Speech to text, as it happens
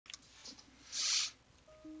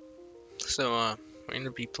So we're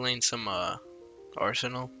gonna be playing some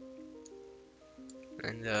Arsenal,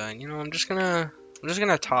 and I'm just gonna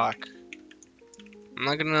talk.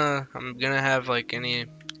 I'm gonna have like any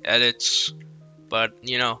edits, but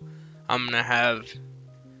I'm gonna have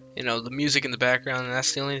the music in the background, and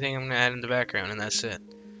that's the only thing I'm gonna add in the background, and that's it.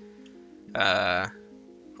 Uh,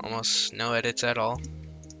 Almost no edits at all.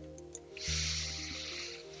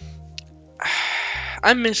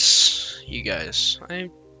 I miss you guys.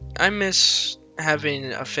 I miss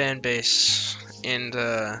having a fan base and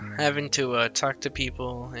having to talk to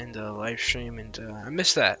people and live stream, and I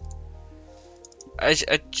miss that. I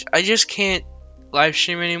just can't live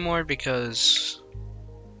stream anymore because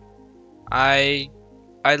I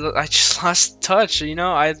I just lost touch.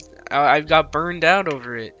 I got burned out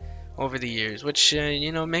over it over the years, which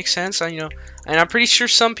makes sense. And I'm pretty sure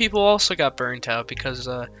some people also got burnt out because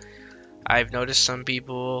I've noticed some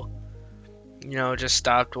people just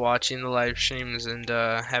stopped watching the live streams and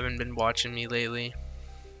haven't been watching me lately,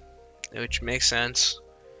 which makes sense.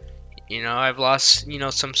 I've lost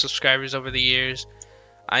some subscribers over the years.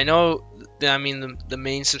 I know. I mean, the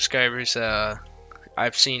main subscribers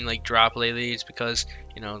I've seen like drop lately is because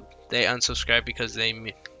they unsubscribed because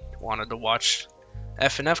they wanted to watch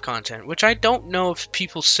FNF content, which I don't know if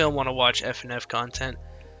people still want to watch FNF content.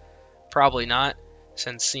 Probably not,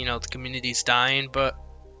 since the community's dying. But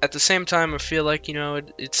at the same time, I feel like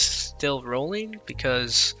it's still rolling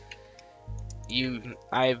because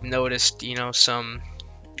I've noticed some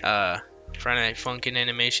Friday Night Funkin'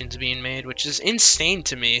 animations being made, which is insane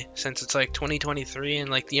to me since it's like 2023 and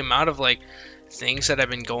like the amount of like things that have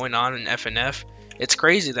been going on in FNF. It's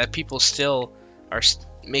crazy that people still are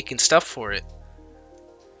making stuff for it.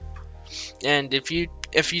 And if you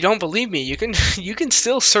don't believe me, you can you can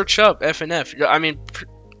still search up FNF. I mean,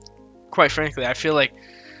 quite frankly, I feel like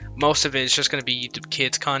most of it is just going to be YouTube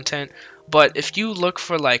Kids content. But if you look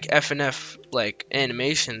for like FNF like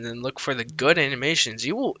animations and look for the good animations,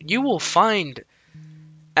 you will find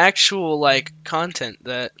actual like content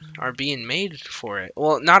that are being made for it.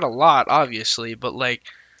 Well, not a lot, obviously, but like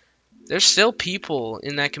there's still people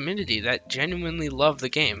in that community that genuinely love the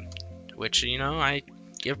game, which I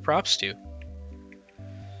give props to.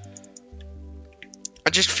 I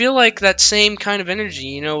just feel like that same kind of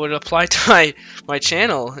energy, would apply to my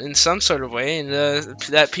channel in some sort of way, and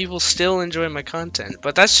that people still enjoy my content.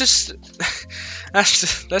 But that's just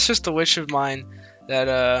that's just a wish of mine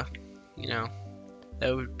that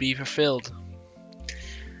that would be fulfilled.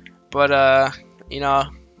 But I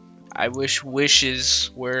wish wishes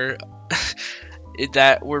were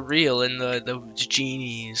that were real and the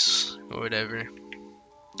genies or whatever.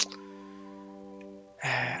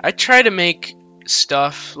 I try to make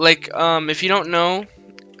stuff like if you don't know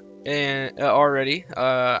already,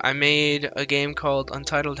 I made a game called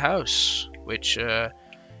Untitled House, which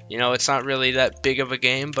it's not really that big of a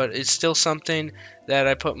game, but it's still something that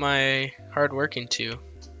I put my hard work into.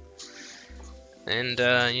 And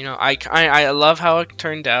I love how it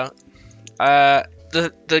turned out.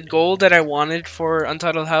 The goal that I wanted for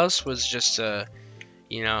Untitled House was just a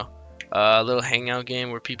little hangout game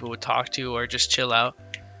where people would talk to or just chill out,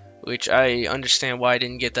 which I understand why I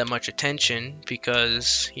didn't get that much attention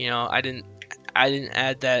because I didn't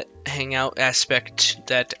add that hangout aspect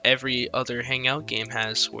that every other hangout game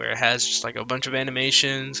has, where it has just like a bunch of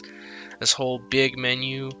animations, this whole big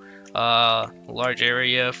menu, large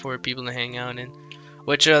area for people to hang out in,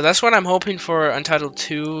 which that's what I'm hoping for Untitled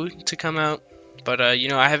 2 to come out. But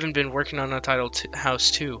I haven't been working on Untitled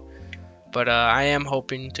House 2. But I am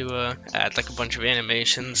hoping to add like a bunch of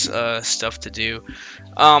animations, stuff to do.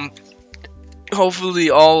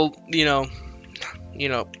 Hopefully all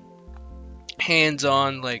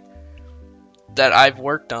hands-on like that I've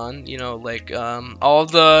worked on. Like all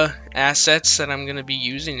the assets that I'm gonna be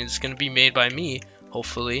using is gonna be made by me.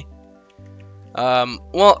 Hopefully.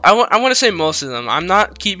 Well, I want to say most of them. I'm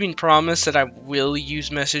not keeping promise that I will use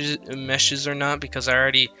meshes or not because I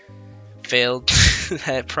already failed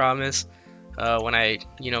that promise. When I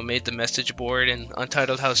made the message board in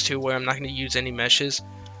Untitled House 2 where I'm not going to use any meshes,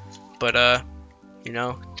 but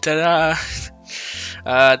ta-da!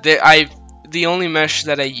 The only mesh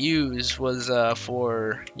that I used was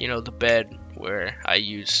for the bed, where I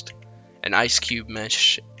used an ice cube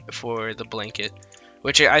mesh for the blanket,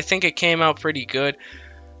 which I think it came out pretty good,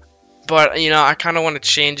 but I kind of want to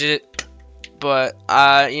change it. But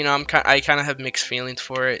I kind of have mixed feelings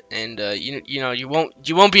for it, and you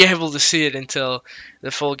won't be able to see it until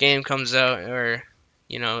the full game comes out, or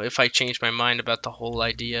if I change my mind about the whole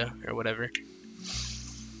idea or whatever.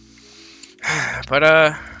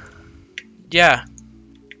 But yeah,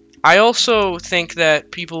 I also think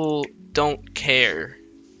that people don't care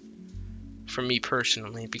for me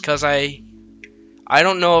personally, because I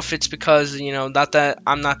don't know if it's because, not that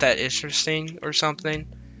I'm not that interesting or something,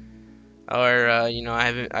 or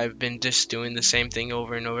I've been just doing the same thing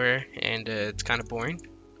over and over, and it's kind of boring,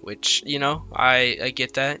 which, I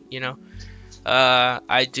get that.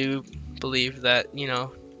 I do believe that,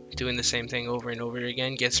 doing the same thing over and over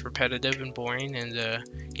again gets repetitive and boring, and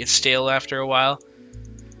gets stale after a while.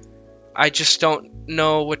 I just don't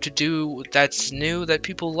know what to do that's new that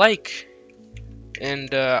people like,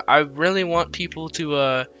 and I really want people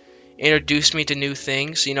to introduce me to new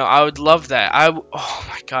things. I would love that. Oh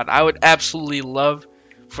my god, I would absolutely love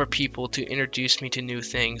for people to introduce me to new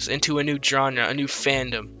things, into a new genre, a new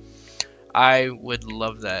fandom. I would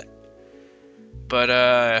love that. But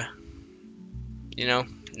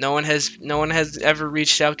no one has ever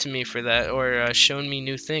reached out to me for that, or shown me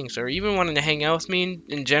new things, or even wanted to hang out with me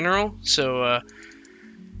in general. So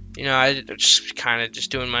I just kind of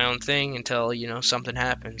just doing my own thing until something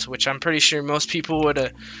happens, which I'm pretty sure most people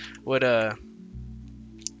would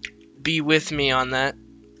be with me on that,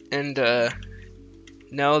 and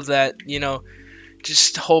know that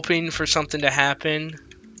just hoping for something to happen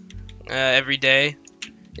every day.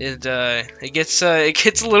 It gets a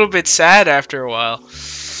little bit sad after a while,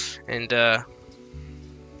 and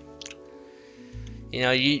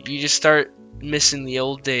you just start missing the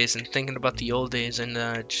old days and thinking about the old days, and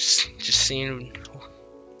just seeing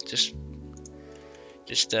get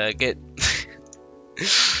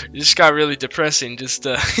it just got really depressing. Just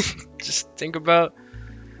think about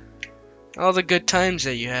all the good times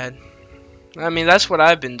that you had. I mean, that's what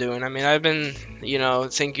I've been doing. I mean, I've been,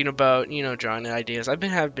 thinking about, drawing ideas.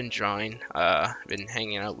 Have been drawing. Been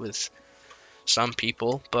hanging out with some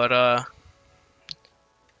people, but uh,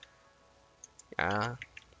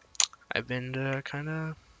 I've been kind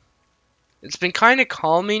of. It's been kind of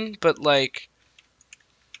calming, but like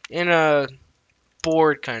in a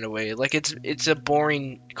bored kind of way. Like it's a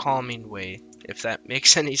boring, calming way, if that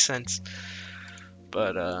makes any sense.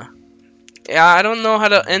 But yeah, I don't know how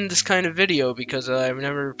to end this kind of video, because I've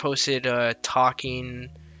never posted talking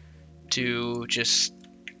to just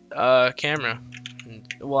camera.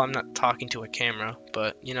 Well, I'm not talking to a camera,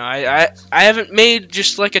 but I haven't made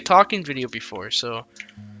just like a talking video before, so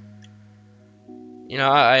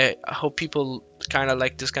I hope people kind of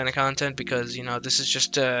like this kind of content, because this is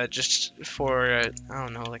just for I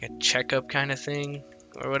don't know, like a checkup kind of thing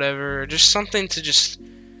or whatever, just something to just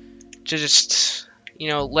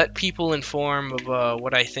let people inform of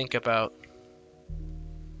what I think about.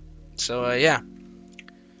 So yeah,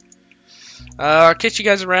 I'll catch you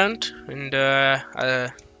guys around, and I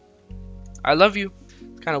love you.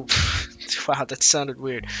 Kind of wow, that sounded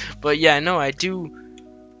weird, but yeah, no, I do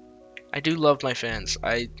love my fans.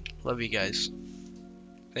 I love you guys.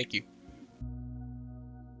 Thank you.